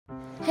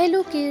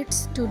Hello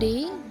kids,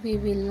 today we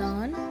will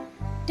learn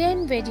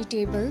 10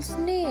 vegetables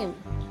name.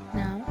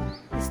 Now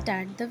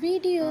start the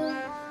video.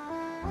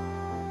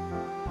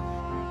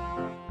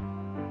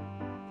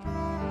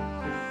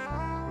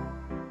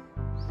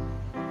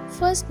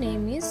 First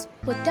name is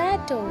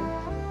potato.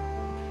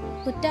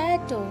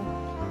 Potato.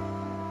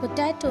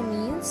 Potato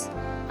means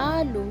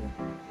aloo.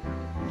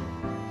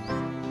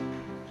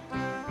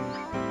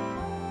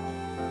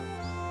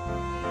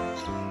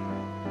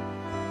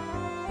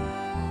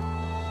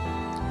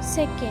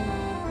 Second,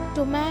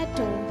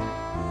 tomato.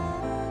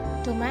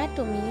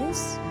 Tomato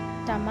means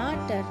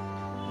tomato.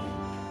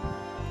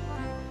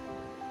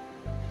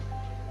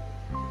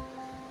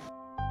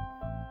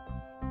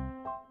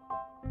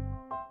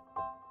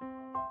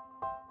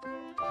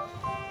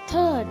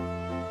 Third,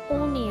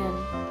 onion.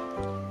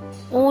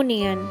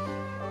 Onion.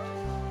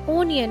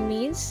 Onion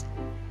means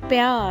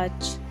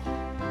pyaj.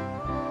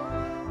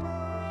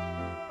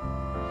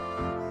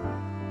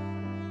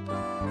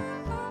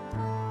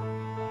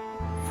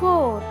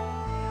 Four,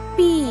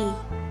 pea.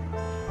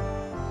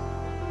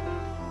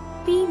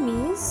 Pea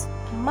means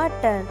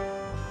mutton.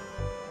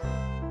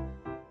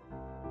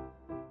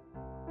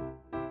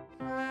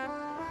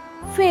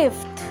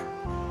 Fifth,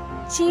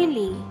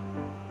 chili.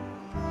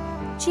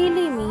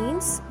 Chili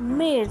means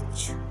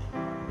mirch.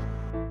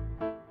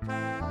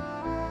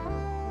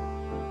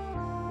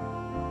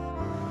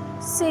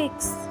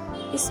 Sixth,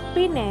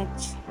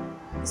 spinach.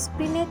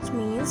 Spinach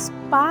means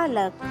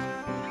palak.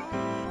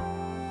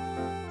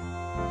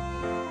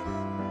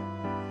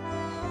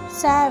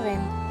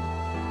 Seventh,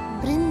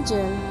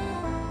 brinjal.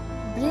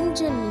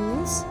 Brinjal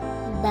means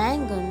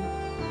bangan.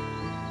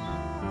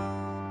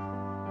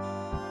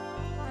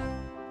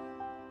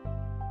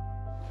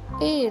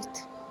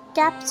 Eighth,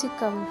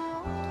 capsicum.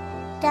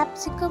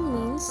 Capsicum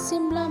means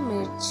Simla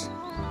mirch.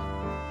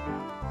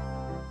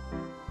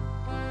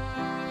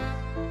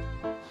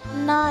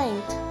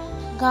 Ninth,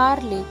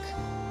 garlic.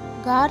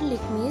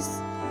 Garlic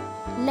means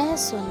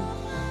lehsun.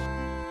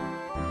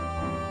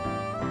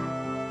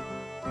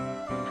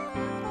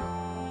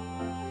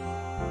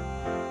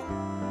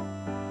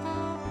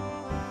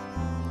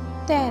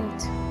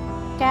 10th,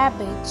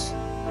 cabbage.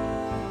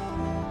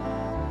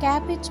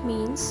 Cabbage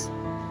means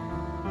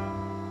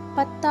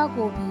patta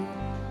gobi.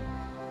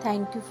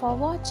 Thank you for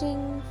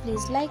watching.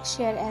 Please like,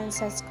 share and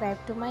subscribe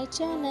to my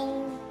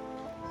channel.